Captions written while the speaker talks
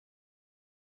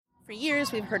For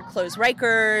years, we've heard close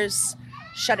Rikers,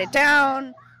 shut it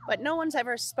down, but no one's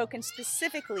ever spoken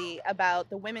specifically about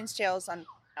the women's jails on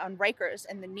Rikers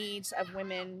and the needs of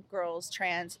women, girls,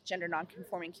 trans, gender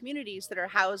nonconforming communities that are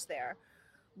housed there.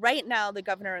 Right now, the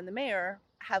governor and the mayor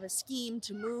have a scheme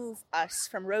to move us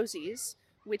from Rosie's,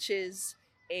 which is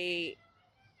a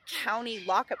county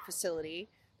lockup facility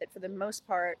that, for the most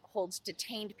part, holds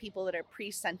detained people that are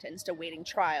pre-sentenced awaiting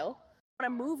trial. I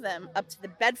want to move them up to the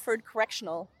Bedford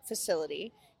Correctional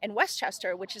Facility in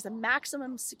Westchester, which is a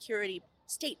maximum security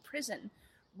state prison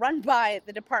run by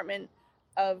the Department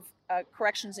of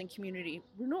Corrections and Community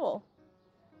Renewal.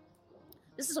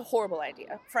 This is a horrible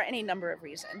idea for any number of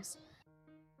reasons.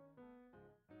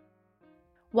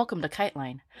 Welcome to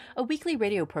KiteLine, a weekly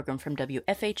radio program from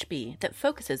WFHB that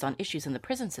focuses on issues in the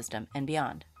prison system and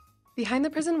beyond. Behind the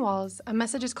prison walls, a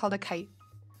message is called a kite.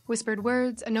 Whispered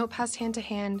words, a note passed hand to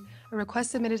hand, a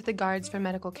request submitted to the guards for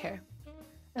medical care.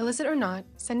 Illicit or not,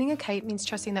 sending a kite means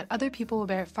trusting that other people will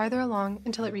bear it farther along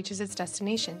until it reaches its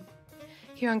destination.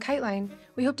 Here on KiteLine,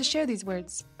 we hope to share these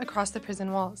words across the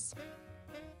prison walls.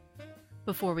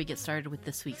 Before we get started with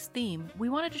this week's theme, we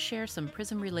wanted to share some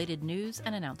prison-related news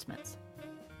and announcements.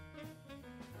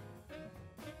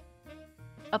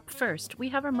 Up first, we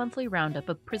have our monthly roundup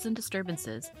of prison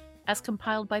disturbances as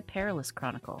compiled by Perilous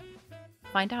Chronicle.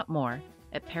 Find out more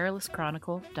at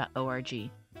perilouschronicle.org.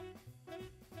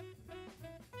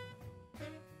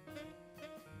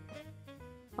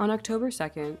 On October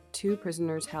 2nd, 2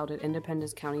 prisoners held at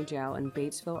Independence County Jail in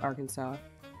Batesville, Arkansas,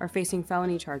 are facing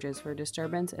felony charges for a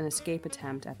disturbance and escape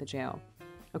attempt at the jail.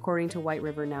 According to White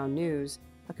River Now News,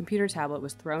 a computer tablet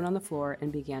was thrown on the floor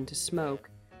and began to smoke,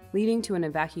 leading to an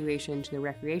evacuation to the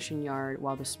recreation yard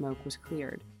while the smoke was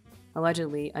cleared.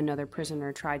 Allegedly, another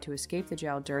prisoner tried to escape the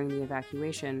jail during the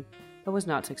evacuation, but was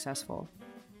not successful.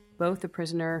 Both the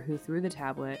prisoner who threw the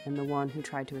tablet and the one who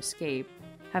tried to escape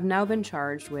have now been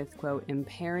charged with, quote,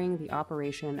 impairing the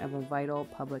operation of a vital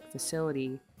public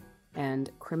facility and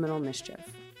criminal mischief.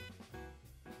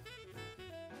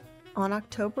 On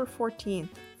October 14th,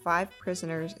 5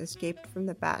 prisoners escaped from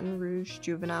the Baton Rouge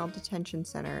Juvenile Detention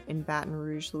Center in Baton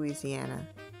Rouge, Louisiana.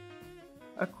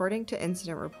 According to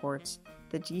incident reports,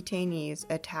 the detainees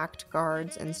attacked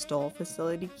guards and stole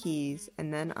facility keys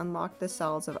and then unlocked the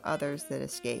cells of others that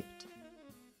escaped.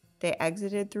 They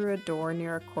exited through a door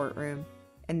near a courtroom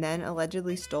and then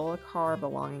allegedly stole a car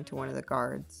belonging to one of the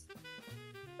guards.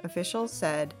 Officials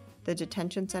said the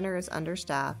detention center is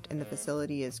understaffed and the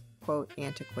facility is, quote,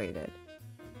 antiquated.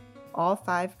 All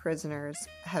 5 prisoners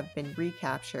have been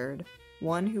recaptured,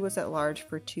 one who was at large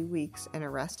for 2 weeks and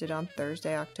arrested on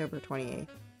Thursday, October 28th.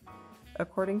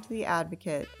 According to The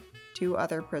Advocate, 2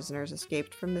 other prisoners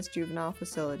escaped from this juvenile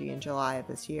facility in July of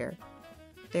this year.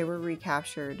 They were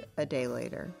recaptured a day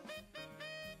later.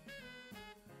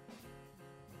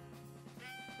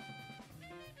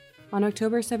 On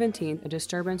October 17th, a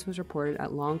disturbance was reported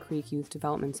at Long Creek Youth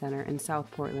Development Center in South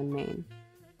Portland, Maine.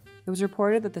 It was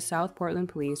reported that the South Portland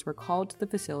police were called to the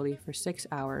facility for 6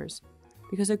 hours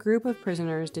because a group of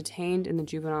prisoners detained in the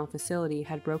juvenile facility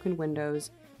had broken windows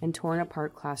and torn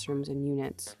apart classrooms and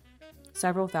units.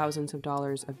 Several thousands of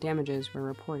dollars of damages were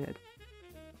reported.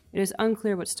 It is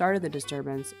unclear what started the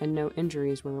disturbance, and no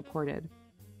injuries were reported.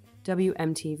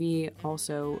 WMTV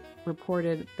also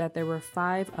reported that there were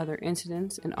 5 other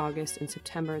incidents in August and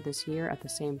September this year at the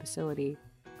same facility,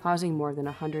 causing more than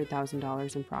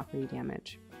 $100,000 in property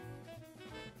damage.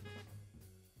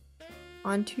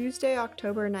 On Tuesday,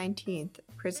 October 19th,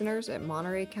 prisoners at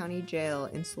Monterey County Jail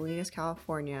in Salinas,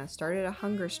 California started a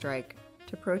hunger strike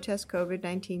to protest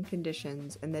COVID-19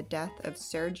 conditions and the death of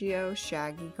Sergio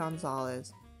Shaggy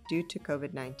Gonzalez due to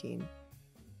COVID-19.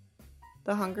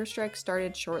 The hunger strike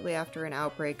started shortly after an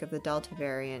outbreak of the Delta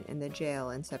variant in the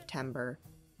jail in September,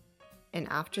 and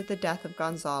after the death of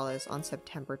Gonzalez on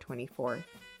September 24th.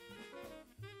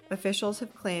 Officials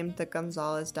have claimed that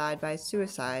Gonzalez died by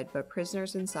suicide, but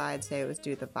prisoners inside say it was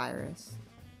due to the virus.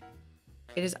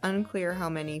 It is unclear how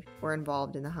many were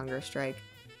involved in the hunger strike,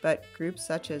 but groups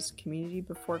such as Community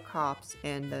Before Cops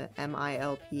and the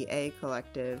MILPA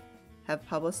Collective have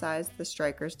publicized the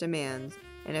strikers' demands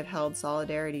and have held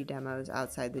solidarity demos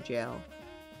outside the jail.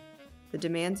 The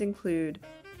demands include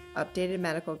updated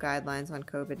medical guidelines on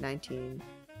COVID-19,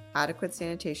 adequate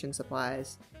sanitation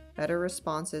supplies, better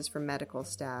responses from medical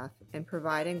staff, and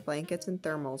providing blankets and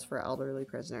thermals for elderly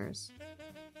prisoners.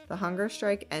 The hunger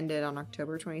strike ended on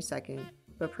October 22nd,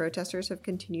 but protesters have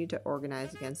continued to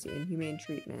organize against the inhumane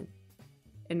treatment.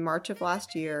 In March of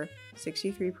last year,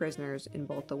 63 prisoners in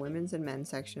both the women's and men's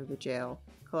section of the jail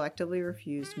collectively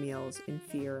refused meals in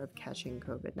fear of catching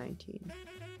COVID-19.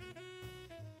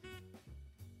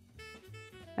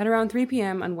 At around 3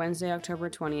 p.m. on Wednesday, October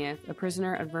 20th, a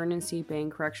prisoner at Vernon C.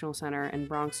 Bank Correctional Center in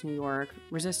Bronx, New York,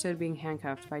 resisted being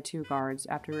handcuffed by 2 guards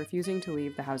after refusing to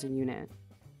leave the housing unit.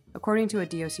 According to a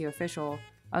DOC official,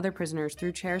 other prisoners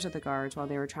threw chairs at the guards while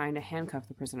they were trying to handcuff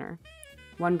the prisoner.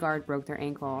 1 guard broke their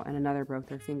ankle and another broke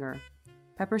their finger.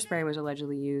 Pepper spray was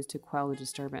allegedly used to quell the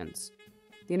disturbance.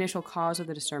 The initial cause of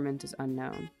the disturbance is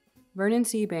unknown. Vernon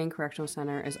C. Bank Correctional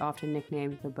Center is often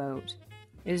nicknamed the Boat.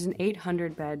 It is an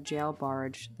 800-bed jail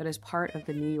barge that is part of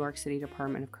the New York City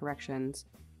Department of Corrections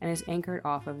and is anchored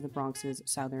off of the Bronx's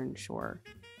southern shore.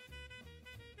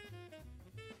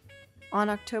 On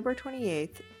October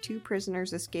 28th, 2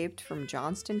 prisoners escaped from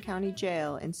Johnston County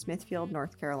Jail in Smithfield,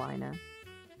 North Carolina.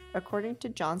 According to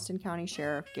Johnston County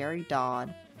Sheriff Gary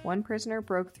Dodd, 1 prisoner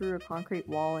broke through a concrete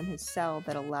wall in his cell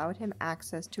that allowed him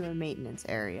access to a maintenance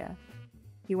area.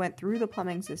 He went through the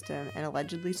plumbing system and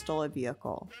allegedly stole a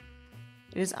vehicle.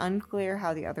 It is unclear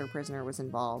how the other prisoner was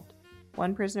involved.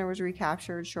 1 prisoner was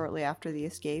recaptured shortly after the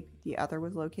escape, the other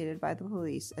was located by the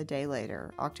police a day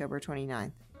later, October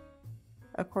 29th.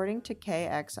 According to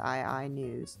KXII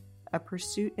News, a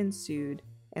pursuit ensued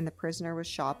and the prisoner was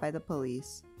shot by the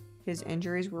police. His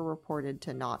injuries were reported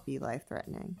to not be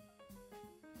life-threatening.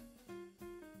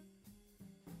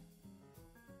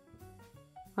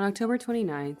 On October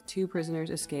 29th, 2 prisoners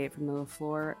escaped from the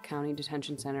LaFleur County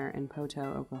Detention Center in Poto,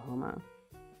 Oklahoma.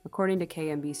 According to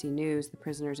KMBC News, the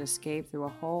prisoners escaped through a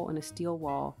hole in a steel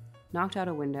wall, knocked out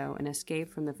a window, and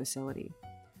escaped from the facility.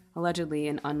 Allegedly,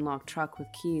 an unlocked truck with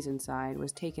keys inside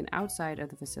was taken outside of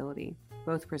the facility.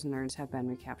 Both prisoners have been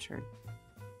recaptured.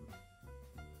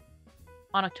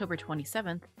 On October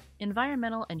 27th,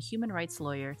 environmental and human rights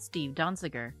lawyer Steve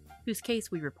Donziger, whose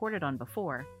case we reported on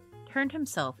before, turned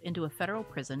himself into a federal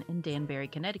prison in Danbury,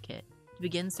 Connecticut, to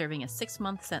begin serving a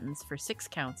 6-month sentence for 6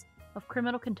 counts of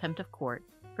criminal contempt of court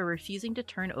for refusing to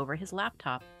turn over his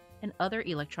laptop and other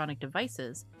electronic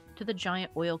devices to the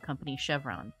giant oil company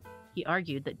Chevron. He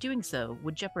argued that doing so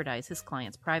would jeopardize his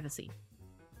client's privacy.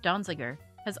 Donziger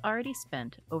has already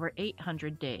spent over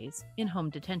 800 days in home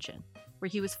detention, where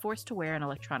he was forced to wear an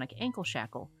electronic ankle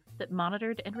shackle that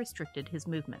monitored and restricted his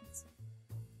movements.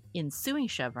 In suing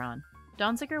Chevron,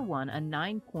 Donziger won a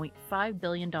 $9.5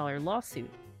 billion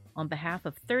lawsuit on behalf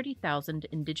of 30,000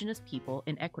 indigenous people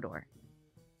in Ecuador.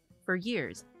 For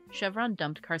years, Chevron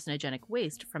dumped carcinogenic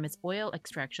waste from its oil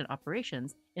extraction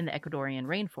operations in the Ecuadorian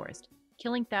rainforest,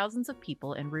 killing thousands of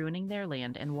people and ruining their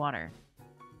land and water.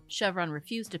 Chevron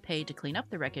refused to pay to clean up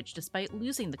the wreckage despite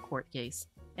losing the court case,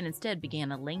 and instead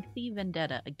began a lengthy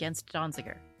vendetta against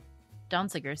Donziger.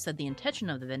 Donziger said the intention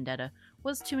of the vendetta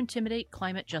was to intimidate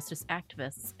climate justice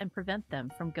activists and prevent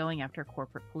them from going after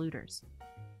corporate polluters.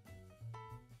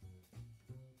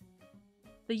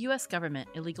 The U.S. government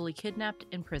illegally kidnapped,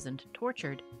 imprisoned,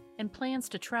 tortured, and plans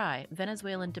to try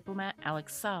Venezuelan diplomat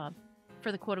Alex Saab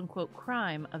for the quote-unquote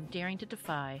crime of daring to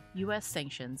defy U.S.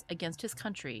 sanctions against his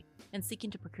country and seeking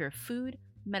to procure food,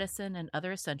 medicine, and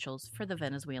other essentials for the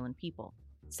Venezuelan people.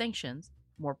 Sanctions,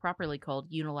 more properly called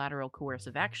unilateral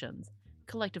coercive actions,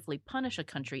 collectively punish a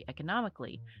country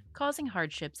economically, causing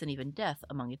hardships and even death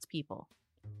among its people.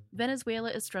 Venezuela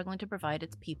is struggling to provide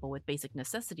its people with basic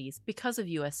necessities because of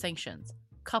U.S. sanctions,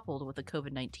 coupled with the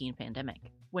COVID-19 pandemic.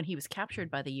 When he was captured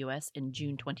by the U.S. in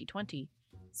June 2020,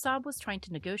 Saab was trying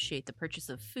to negotiate the purchase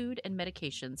of food and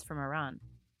medications from Iran.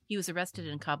 He was arrested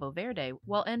in Cabo Verde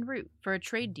while en route for a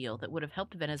trade deal that would have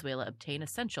helped Venezuela obtain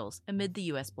essentials amid the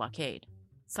U.S. blockade.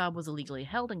 Saab was illegally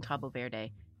held in Cabo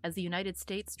Verde as the United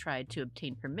States tried to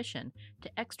obtain permission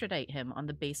to extradite him on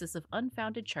the basis of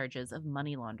unfounded charges of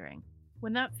money laundering.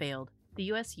 When that failed, the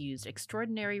U.S. used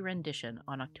extraordinary rendition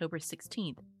on October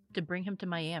 16th to bring him to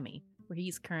Miami, where he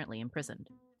is currently imprisoned.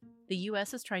 The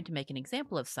U.S. is trying to make an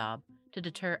example of Saab to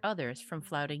deter others from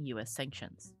flouting U.S.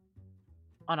 sanctions.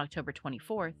 On October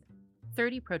 24th,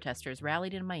 30 protesters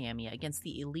rallied in Miami against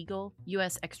the illegal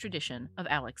U.S. extradition of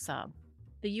Alex Saab.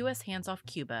 The U.S. Hands Off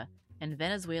Cuba and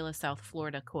Venezuela South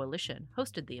Florida Coalition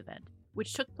hosted the event,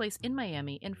 which took place in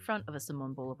Miami in front of a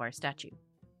Simón Bolívar statue.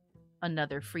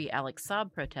 Another Free Alex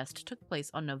Saab protest took place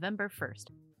on November 1st,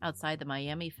 outside the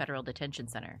Miami Federal Detention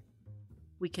Center.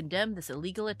 We condemn this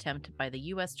illegal attempt by the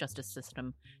U.S. justice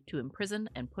system to imprison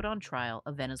and put on trial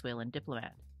a Venezuelan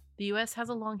diplomat. The U.S. has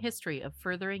a long history of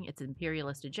furthering its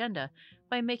imperialist agenda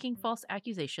by making false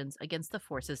accusations against the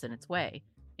forces in its way,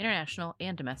 international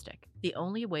and domestic. The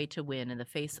only way to win in the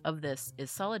face of this is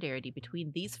solidarity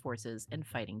between these forces and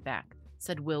fighting back,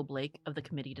 said Will Blake of the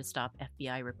Committee to Stop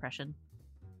FBI Repression.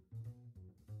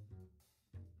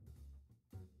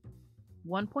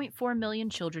 1.4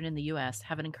 million children in the U.S.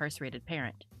 have an incarcerated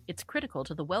parent. It's critical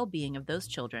to the well-being of those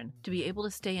children to be able to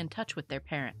stay in touch with their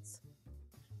parents.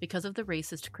 Because of the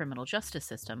racist criminal justice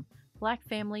system, Black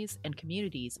families and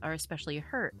communities are especially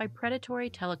hurt by predatory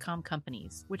telecom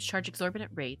companies, which charge exorbitant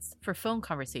rates for phone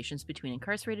conversations between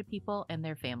incarcerated people and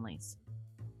their families.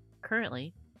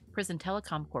 Currently, prison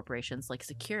telecom corporations like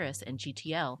Securus and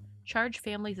GTL charge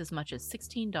families as much as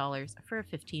 $16 for a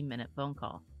 15-minute phone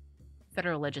call.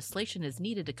 Federal legislation is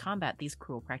needed to combat these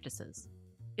cruel practices.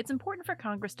 It's important for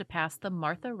Congress to pass the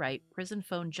Martha Wright Prison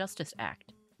Phone Justice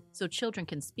Act, so children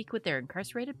can speak with their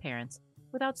incarcerated parents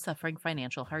without suffering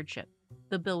financial hardship.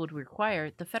 The bill would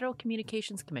require the Federal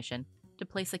Communications Commission to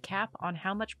place a cap on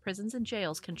how much prisons and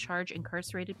jails can charge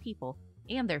incarcerated people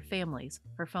and their families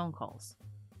for phone calls.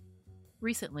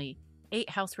 Recently, 8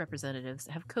 House representatives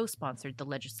have co-sponsored the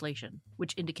legislation,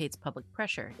 which indicates public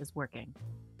pressure is working.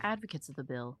 Advocates of the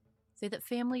bill say that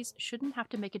families shouldn't have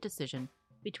to make a decision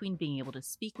between being able to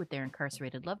speak with their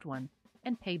incarcerated loved one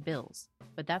and pay bills,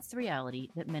 but that's the reality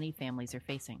that many families are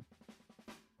facing.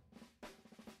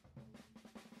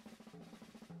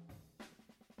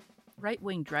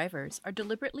 Right-wing drivers are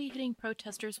deliberately hitting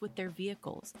protesters with their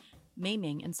vehicles,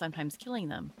 maiming and sometimes killing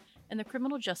them, and the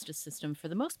criminal justice system, for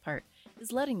the most part,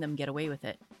 is letting them get away with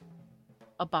it.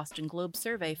 A Boston Globe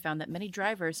survey found that many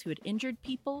drivers who had injured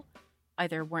people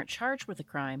either weren't charged with a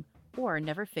crime or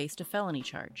never faced a felony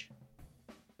charge.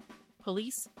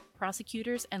 Police,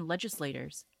 prosecutors, and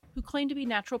legislators, who claim to be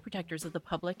natural protectors of the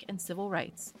public and civil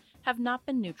rights, have not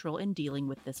been neutral in dealing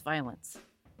with this violence.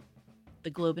 The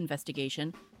Globe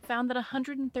investigation found that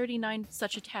 139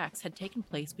 such attacks had taken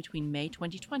place between May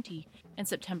 2020 and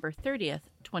September 30th,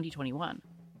 2021.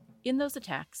 In those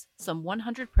attacks, some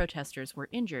 100 protesters were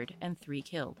injured and 3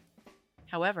 killed.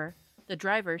 However, the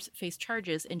drivers faced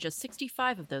charges in just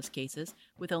 65 of those cases,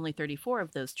 with only 34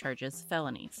 of those charges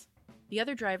felonies. The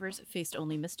other drivers faced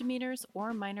only misdemeanors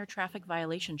or minor traffic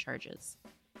violation charges.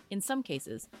 In some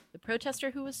cases, the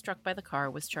protester who was struck by the car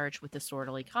was charged with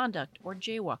disorderly conduct or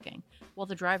jaywalking, while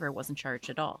the driver wasn't charged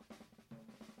at all.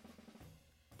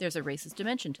 There's a racist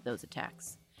dimension to those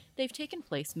attacks. They've taken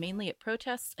place mainly at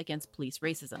protests against police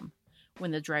racism.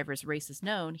 When the driver's race is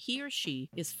known, he or she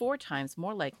is 4 times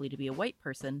more likely to be a white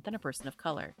person than a person of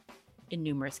color. In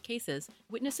numerous cases,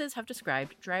 witnesses have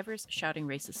described drivers shouting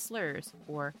racist slurs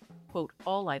or, quote,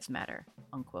 "all lives matter,"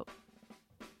 unquote.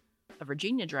 A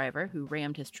Virginia driver who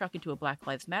rammed his truck into a Black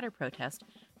Lives Matter protest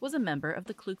was a member of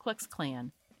the Ku Klux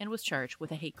Klan and was charged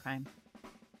with a hate crime.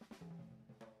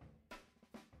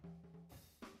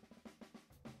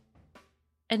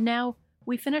 And now,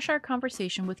 we finish our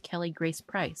conversation with Kelly Grace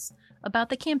Price about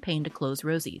the campaign to close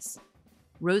Rosie's.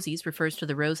 Rosie's refers to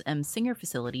the Rose M. Singer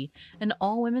facility, an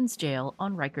all-women's jail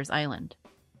on Rikers Island.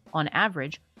 On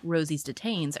average, Rosie's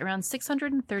detains around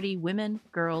 630 women,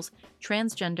 girls,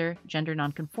 transgender, gender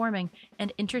nonconforming,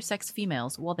 and intersex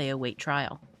females while they await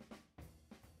trial.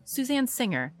 Suzanne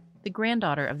Singer, the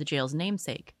granddaughter of the jail's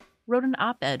namesake, wrote an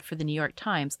op-ed for the New York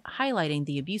Times highlighting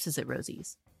the abuses at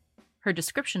Rosie's. Her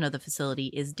description of the facility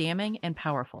is damning and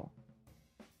powerful.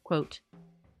 Quote,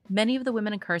 "Many of the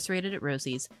women incarcerated at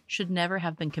Rosie's should never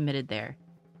have been committed there.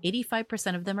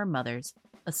 85% of them are mothers.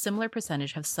 A similar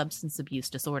percentage have substance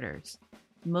abuse disorders.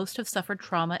 Most have suffered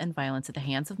trauma and violence at the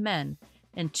hands of men,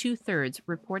 and 2/3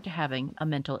 report to having a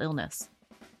mental illness.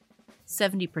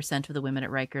 70% of the women at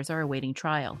Rikers are awaiting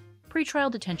trial.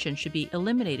 Pretrial detention should be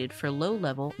eliminated for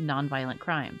low-level, nonviolent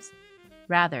crimes.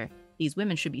 Rather, these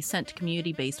women should be sent to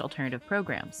community-based alternative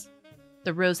programs.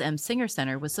 The Rose M. Singer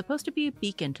Center was supposed to be a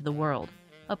beacon to the world,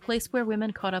 a place where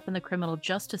women caught up in the criminal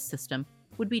justice system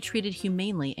would be treated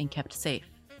humanely and kept safe.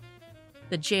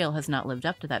 The jail has not lived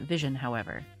up to that vision,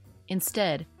 however.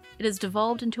 Instead, it has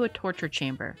devolved into a torture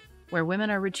chamber where women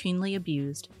are routinely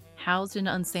abused, housed in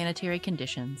unsanitary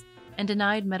conditions, and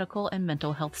denied medical and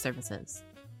mental health services.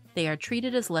 They are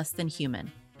treated as less than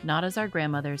human, not as our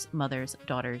grandmothers, mothers,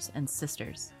 daughters, and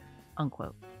sisters."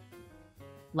 Unquote.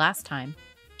 Last time,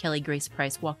 Kelly Grace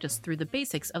Price walked us through the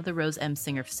basics of the Rose M.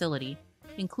 Singer facility,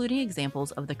 including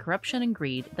examples of the corruption and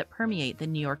greed that permeate the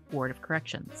New York Board of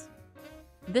Corrections.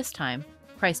 This time,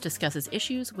 Price discusses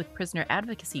issues with prisoner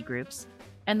advocacy groups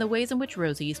and the ways in which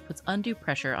Rosie's puts undue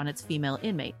pressure on its female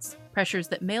inmates, pressures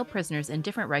that male prisoners in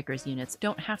different Rikers units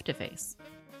don't have to face.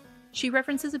 She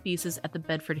references abuses at the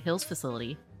Bedford Hills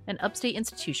facility, an upstate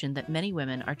institution that many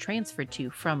women are transferred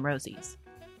to from Rosie's.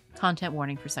 Content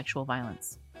warning for sexual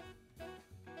violence.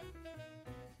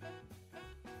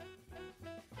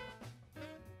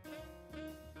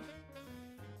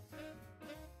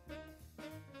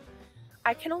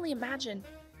 I can only imagine.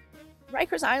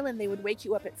 Rikers Island, they would wake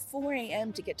you up at 4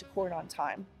 a.m. to get to court on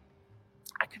time.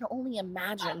 I can only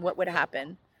imagine what would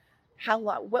happen. How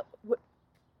long? What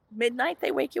midnight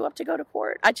they wake you up to go to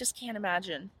court? I just can't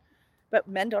imagine. but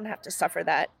men don't have to suffer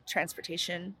that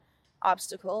transportation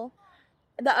obstacle.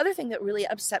 And the other thing that really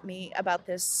upset me about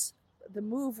this, the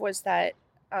move was that,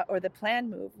 or the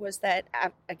planned move was that,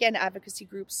 again, advocacy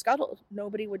groups scuttled.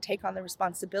 Nobody would take on the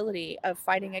responsibility of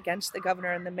fighting against the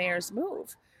governor and the mayor's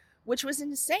move, which was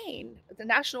insane. The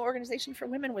National Organization for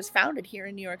Women was founded here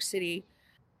in New York City,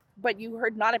 but you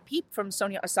heard not a peep from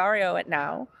Sonia Osorio at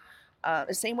NOW.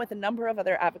 The same with a number of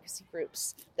other advocacy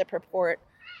groups that purport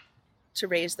to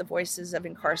raise the voices of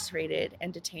incarcerated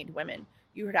and detained women.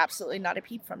 You heard absolutely not a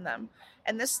peep from them.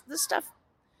 And this stuff,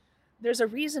 there's a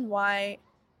reason why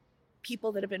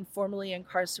people that have been formerly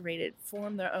incarcerated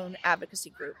form their own advocacy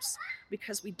groups,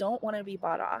 because we don't want to be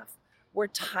bought off. We're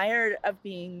tired of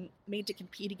being made to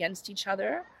compete against each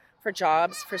other for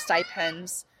jobs, for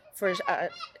stipends, for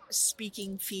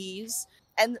speaking fees.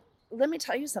 And let me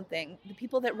tell you something, the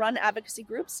people that run advocacy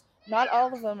groups, not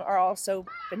all of them are also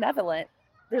benevolent.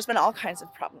 There's been all kinds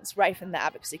of problems rife in the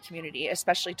advocacy community,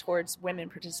 especially towards women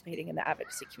participating in the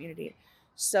advocacy community.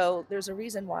 So there's a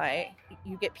reason why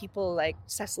you get people like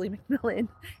Cecily McMillan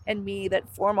and me that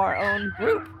form our own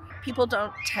group. People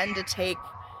don't tend to take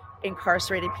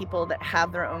incarcerated people that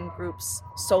have their own groups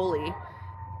solely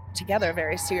together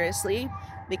very seriously,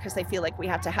 because they feel like we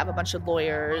have to have a bunch of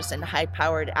lawyers and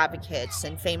high-powered advocates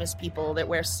and famous people that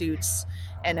wear suits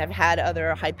and have had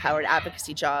other high-powered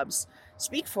advocacy jobs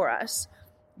speak for us.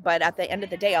 But at the end of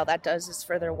the day, all that does is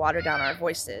further water down our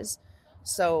voices.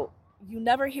 So you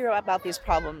never hear about these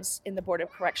problems in the Board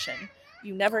of Correction.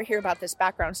 You never hear about this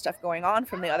background stuff going on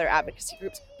from the other advocacy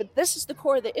groups. But this is the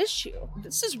core of the issue.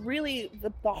 This is really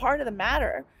the heart of the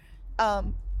matter.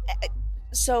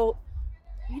 So,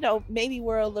 maybe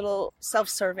we're a little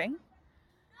self-serving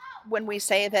when we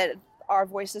say that our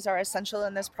voices are essential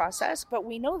in this process, but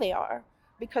we know they are,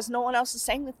 because no one else is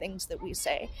saying the things that we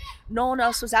say. No one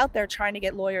else was out there trying to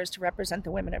get lawyers to represent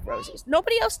the women of Rosie's.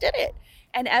 Nobody else did it.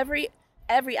 And every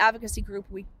advocacy group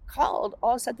we called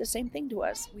all said the same thing to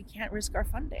us. We can't risk our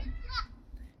funding.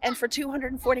 And for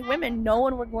 240 women, no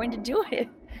one were going to do it.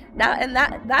 Now, and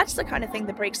that's the kind of thing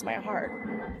that breaks my heart.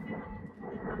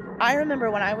 I remember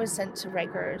when I was sent to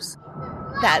Rikers,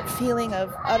 that feeling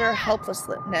of utter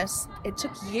helplessness, it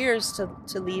took years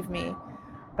to leave me.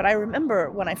 But I remember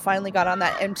when I finally got on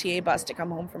that MTA bus to come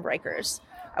home from Rikers,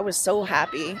 I was so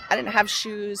happy. I didn't have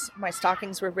shoes. My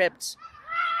stockings were ripped.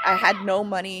 I had no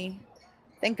money.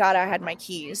 Thank God I had my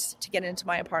keys to get into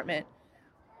my apartment.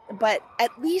 But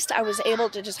at least I was able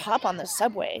to just hop on the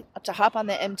subway, to hop on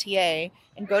the MTA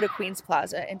and go to Queens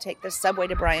Plaza and take the subway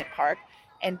to Bryant Park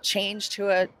and change to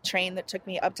a train that took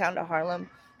me uptown to Harlem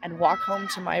and walk home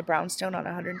to my brownstone on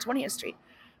 120th Street.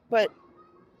 But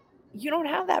you don't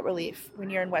have that relief when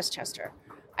you're in Westchester.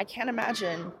 I can't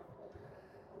imagine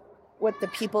what the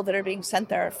people that are being sent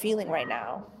there are feeling right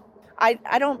now.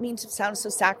 I don't mean to sound so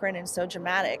saccharine and so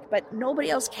dramatic, but nobody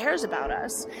else cares about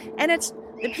us. And it's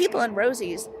the people in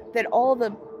Rosie's that all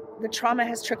the trauma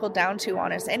has trickled down to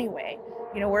on us anyway.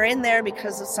 We're in there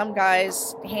because of some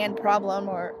guy's hand problem,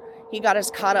 or he got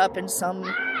us caught up in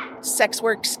some sex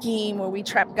work scheme where we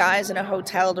trap guys in a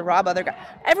hotel to rob other guys.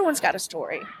 Everyone's got a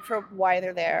story for why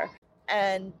they're there.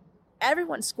 And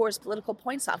everyone scores political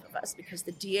points off of us because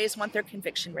the DAs want their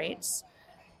conviction rates,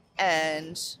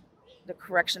 and the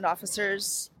correction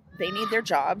officers, they need their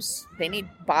jobs. They need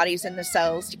bodies in the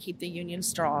cells to keep the union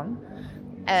strong.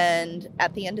 And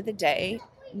at the end of the day,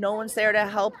 no one's there to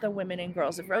help the women and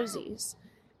girls of Rosie's.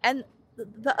 And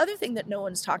the other thing that no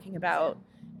one's talking about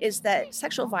is that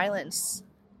sexual violence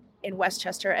in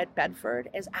Westchester at Bedford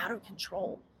is out of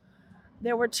control.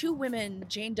 There were two women,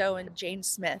 Jane Doe and Jane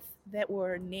Smith, that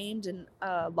were named in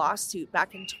a lawsuit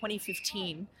back in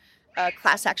 2015, a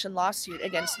class action lawsuit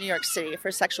against New York City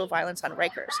for sexual violence on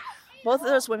Rikers. Both of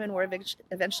those women were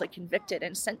eventually convicted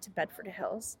and sent to Bedford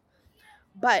Hills.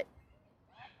 But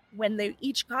when they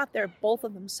each got there, both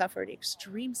of them suffered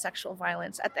extreme sexual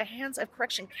violence at the hands of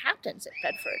correction captains at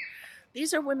Bedford.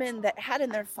 These are women that had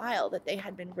in their file that they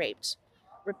had been raped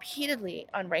repeatedly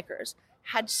on Rikers,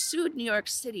 had sued New York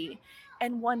City,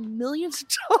 and won millions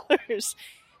of dollars.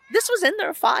 This was in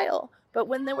their file. But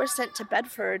when they were sent to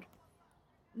Bedford,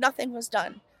 nothing was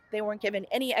done. They weren't given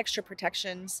any extra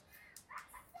protections.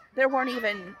 There weren't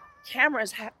even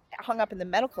cameras hung up in the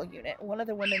medical unit. One of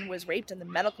the women was raped in the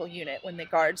medical unit when the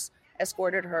guards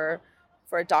escorted her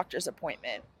for a doctor's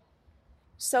appointment.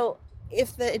 So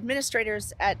if the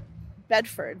administrators at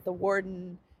Bedford, the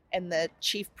warden and the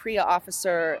chief PREA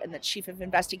officer and the chief of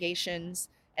investigations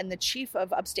and the chief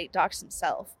of Upstate Docs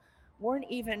himself weren't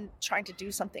even trying to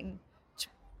do something to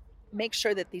make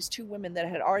sure that these two women that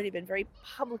had already been very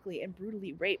publicly and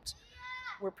brutally raped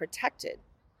were protected,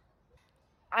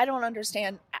 I don't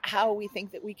understand how we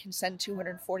think that we can send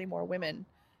 240 more women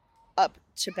up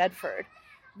to Bedford.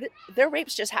 Their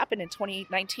rapes just happened in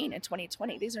 2019 and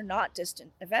 2020. These are not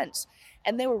distant events.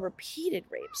 And they were repeated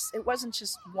rapes. It wasn't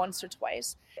just once or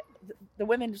twice. The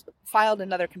women filed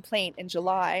another complaint in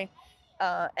July,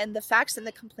 and the facts in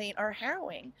the complaint are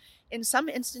harrowing. In some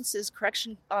instances,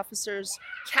 correction officers,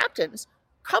 captains,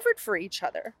 covered for each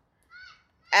other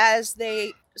as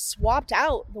they swapped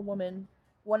out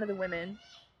one of the women,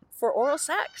 for oral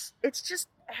sex. It's just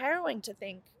harrowing to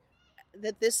think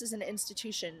that this is an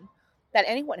institution that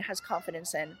anyone has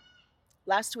confidence in.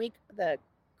 Last week, the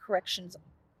corrections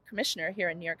commissioner here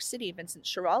in New York City, Vincent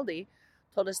Schiraldi,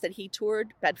 told us that he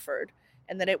toured Bedford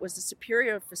and that it was a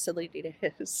superior facility to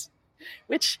his,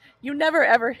 which you never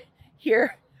ever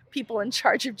hear people in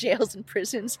charge of jails and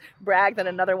prisons brag that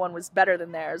another one was better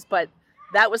than theirs. But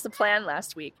that was the plan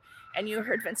last week. And you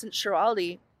heard Vincent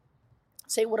Schiraldi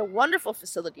say what a wonderful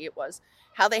facility it was,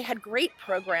 how they had great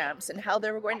programs, and how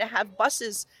they were going to have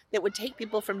buses that would take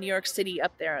people from New York City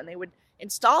up there, and they would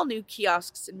install new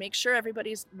kiosks and make sure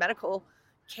everybody's medical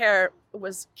care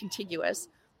was contiguous.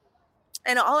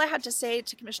 And all I had to say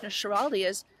to Commissioner Schiraldi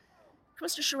is,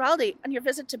 Commissioner Schiraldi, on your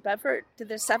visit to Bedford, did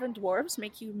the 7 dwarves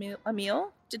make you a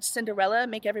meal? Did Cinderella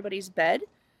make everybody's bed?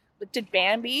 Did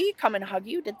Bambi come and hug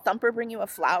you? Did Thumper bring you a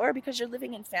flower? Because you're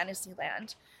living in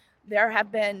Fantasyland. There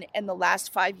have been, in the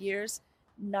last 5 years,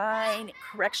 9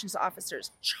 corrections officers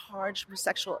charged with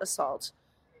sexual assault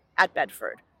at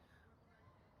Bedford.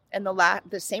 And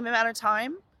the same amount of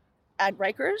time at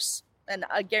Rikers, and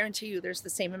I guarantee you there's the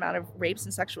same amount of rapes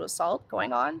and sexual assault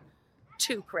going on,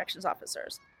 2 corrections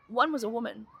officers. One was a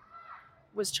woman,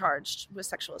 was charged with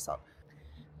sexual assault.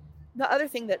 The other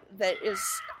thing that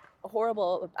is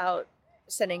horrible about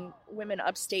sending women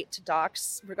upstate to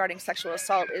docks regarding sexual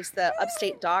assault is the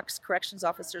upstate docks corrections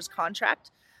officers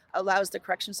contract allows the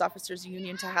corrections officers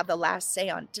union to have the last say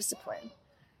on discipline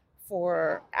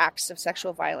for acts of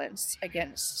sexual violence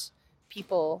against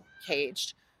people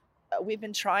caged. We've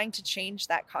been trying to change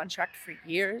that contract for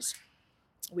years.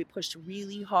 We pushed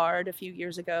really hard a few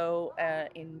years ago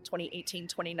in 2018,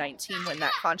 2019, when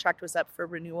that contract was up for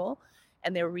renewal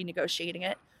and they were renegotiating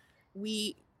it.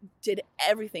 We did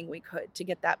everything we could to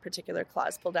get that particular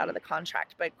clause pulled out of the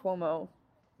contract, but Cuomo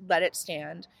let it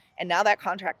stand. And now that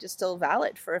contract is still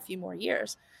valid for a few more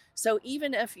years. So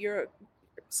even if you're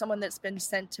someone that's been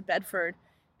sent to Bedford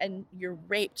and you're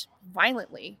raped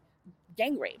violently,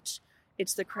 gang raped,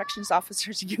 it's the corrections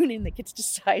officers union that gets to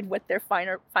decide what their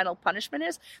final punishment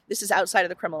is. This is outside of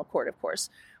the criminal court, of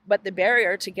course. But the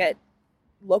barrier to get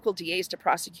local DAs to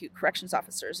prosecute corrections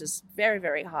officers is very,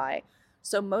 very high.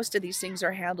 So most of these things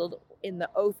are handled in the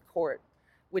oath court,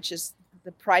 which is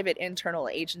the private internal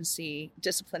agency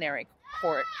disciplinary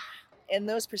court. In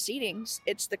those proceedings,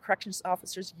 it's the corrections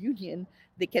officers union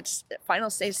that gets final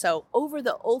say so over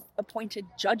the oath appointed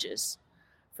judges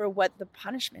for what the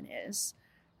punishment is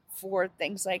for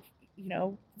things like,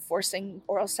 forcing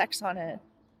oral sex on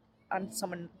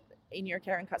someone in your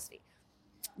care and custody.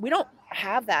 We don't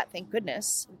have that, thank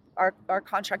goodness. Our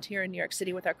contract here in New York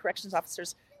City with our corrections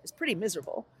officers is pretty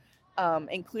miserable,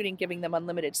 including giving them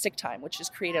unlimited sick time, which has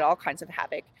created all kinds of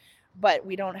havoc. But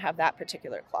we don't have that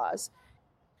particular clause.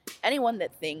 Anyone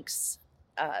that thinks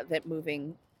that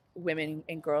moving women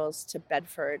and girls to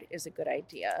Bedford is a good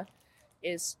idea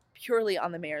is purely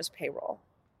on the mayor's payroll.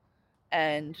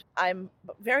 And I'm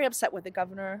very upset with the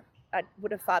governor. I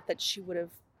would have thought that she would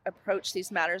have approached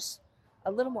these matters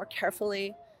a little more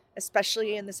carefully,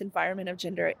 especially in this environment of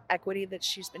gender equity that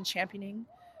she's been championing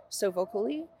so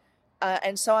vocally.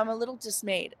 And so I'm a little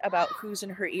dismayed about who's in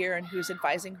her ear and who's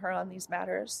advising her on these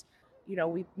matters.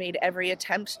 We've made every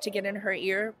attempt to get in her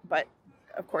ear, but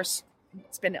of course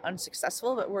it's been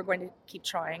unsuccessful, but we're going to keep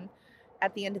trying.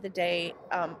 At the end of the day,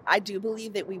 I do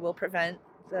believe that we will prevent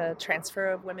the transfer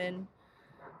of women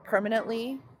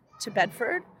permanently to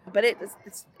Bedford, but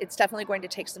it's definitely going to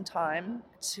take some time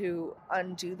to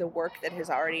undo the work that has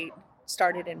already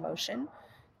started in motion.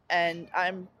 And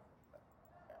I'm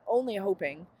only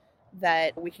hoping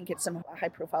that we can get some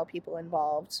high-profile people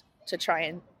involved to try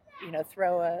and,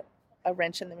 throw a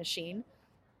wrench in the machine,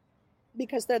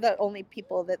 because they're the only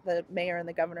people that the mayor and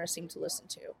the governor seem to listen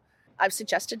to. I've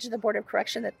suggested to the Board of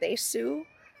Correction that they sue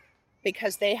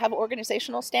because they have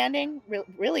organizational standing.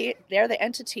 Really, they're the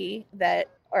entity that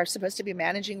are supposed to be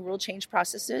managing rule change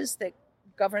processes that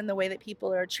govern the way that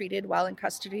people are treated while in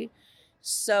custody.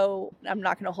 So I'm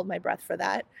not going to hold my breath for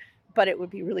that. But it would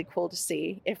be really cool to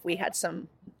see if we had some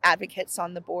advocates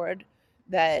on the board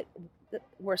that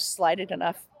were slighted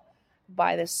enough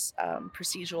by this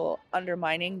procedural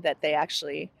undermining that they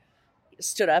actually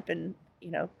stood up and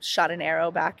shot an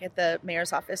arrow back at the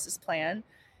mayor's office's plan.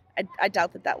 I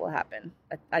doubt that will happen.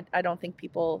 I don't think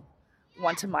people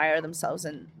want to mire themselves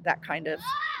in that kind of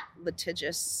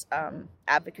litigious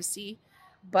advocacy,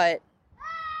 but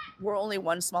we're only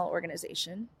one small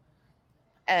organization,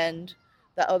 and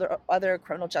the other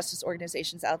criminal justice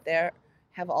organizations out there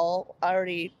have all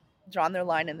already drawn their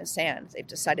line in the sand. They've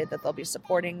decided that they'll be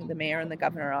supporting the mayor and the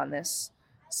governor on this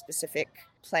specific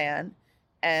plan,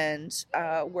 and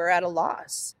we're at a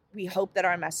loss. We hope that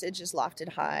our message is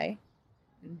lofted high.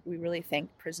 We really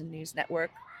thank Prison News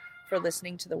Network for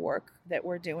listening to the work that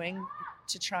we're doing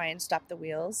to try and stop the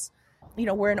wheels.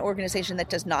 We're an organization that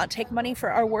does not take money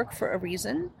for our work for a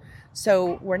reason.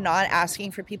 So we're not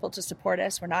asking for people to support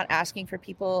us. We're not asking for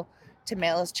people to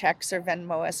mail us checks or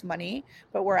Venmo us money,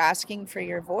 but we're asking for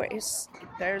your voice.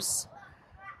 There's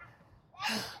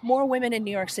more women in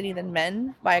New York City than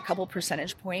men by a couple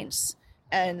percentage points.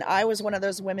 And I was one of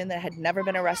those women that had never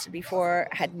been arrested before,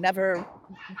 had never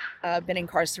been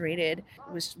incarcerated,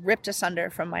 was ripped asunder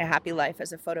from my happy life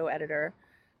as a photo editor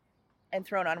and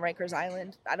thrown on Rikers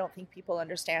Island. I don't think people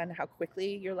understand how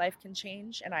quickly your life can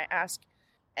change. And I ask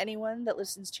anyone that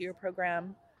listens to your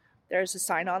program, there's a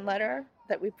sign-on letter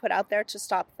that we put out there to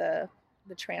stop the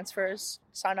transfers.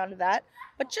 Sign on to that.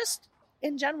 But just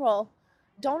in general,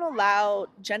 don't allow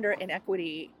gender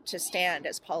inequity to stand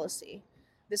as policy.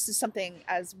 This is something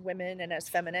as women and as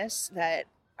feminists that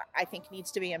I think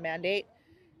needs to be a mandate.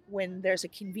 When there's a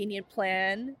convenient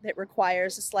plan that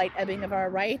requires a slight ebbing of our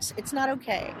rights, it's not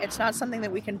okay. It's not something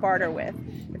that we can barter with.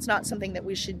 It's not something that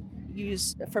we should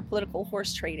use for political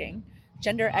horse trading.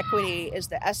 Gender equity is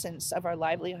the essence of our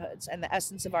livelihoods and the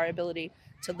essence of our ability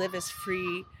to live as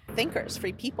free thinkers,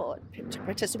 free people, to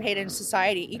participate in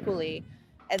society equally.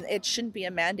 And it shouldn't be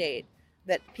a mandate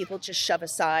that people just shove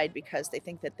aside because they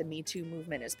think that the Me Too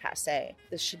movement is passé.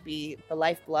 This should be the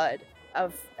lifeblood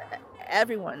of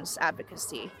everyone's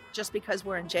advocacy. Just because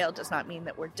we're in jail does not mean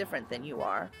that we're different than you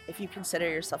are. If you consider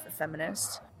yourself a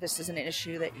feminist, this is an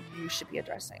issue that you should be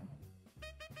addressing.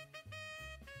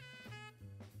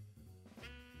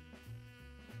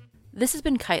 This has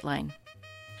been KiteLine.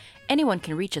 Anyone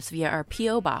can reach us via our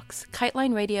P.O. Box,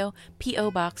 KiteLine Radio,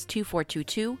 P.O. Box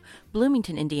 2422,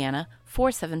 Bloomington, Indiana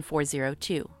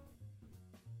 47402.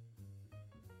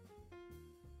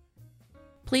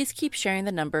 Please keep sharing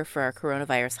the number for our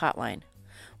coronavirus hotline.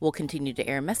 We'll continue to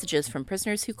air messages from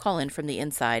prisoners who call in from the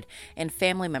inside and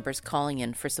family members calling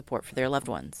in for support for their loved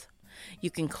ones.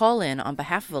 You can call in on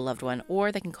behalf of a loved one,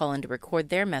 or they can call in to record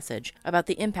their message about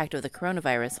the impact of the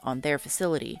coronavirus on their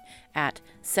facility at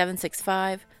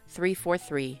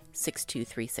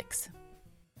 765-343-6236.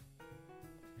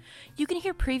 You can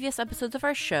hear previous episodes of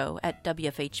our show at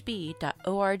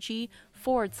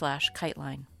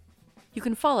wfhb.org/KiteLine. You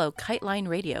can follow KiteLine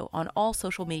Radio on all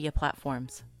social media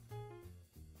platforms.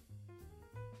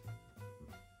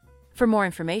 For more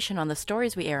information on the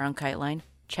stories we air on KiteLine,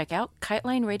 check out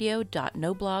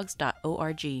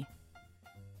kitelineradio.noblogs.org.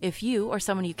 If you or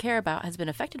someone you care about has been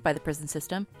affected by the prison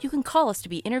system, you can call us to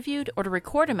be interviewed or to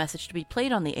record a message to be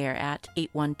played on the air at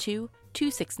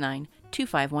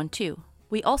 812-269-2512.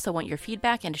 We also want your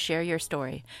feedback and to share your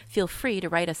story. Feel free to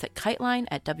write us at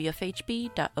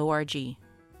kiteline@wfhb.org.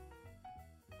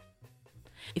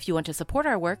 If you want to support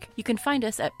our work, you can find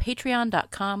us at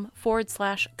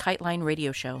patreon.com/KiteLine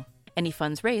Radio Show. Any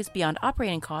funds raised beyond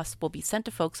operating costs will be sent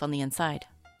to folks on the inside.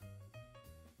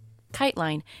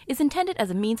 KiteLine is intended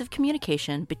as a means of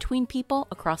communication between people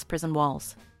across prison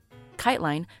walls.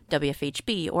 KiteLine,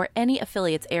 WFHB, or any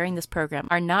affiliates airing this program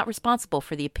are not responsible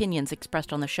for the opinions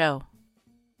expressed on the show.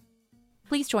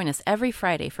 Please join us every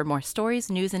Friday for more stories,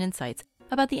 news, and insights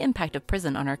about the impact of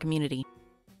prison on our community.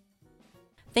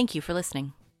 Thank you for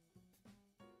listening.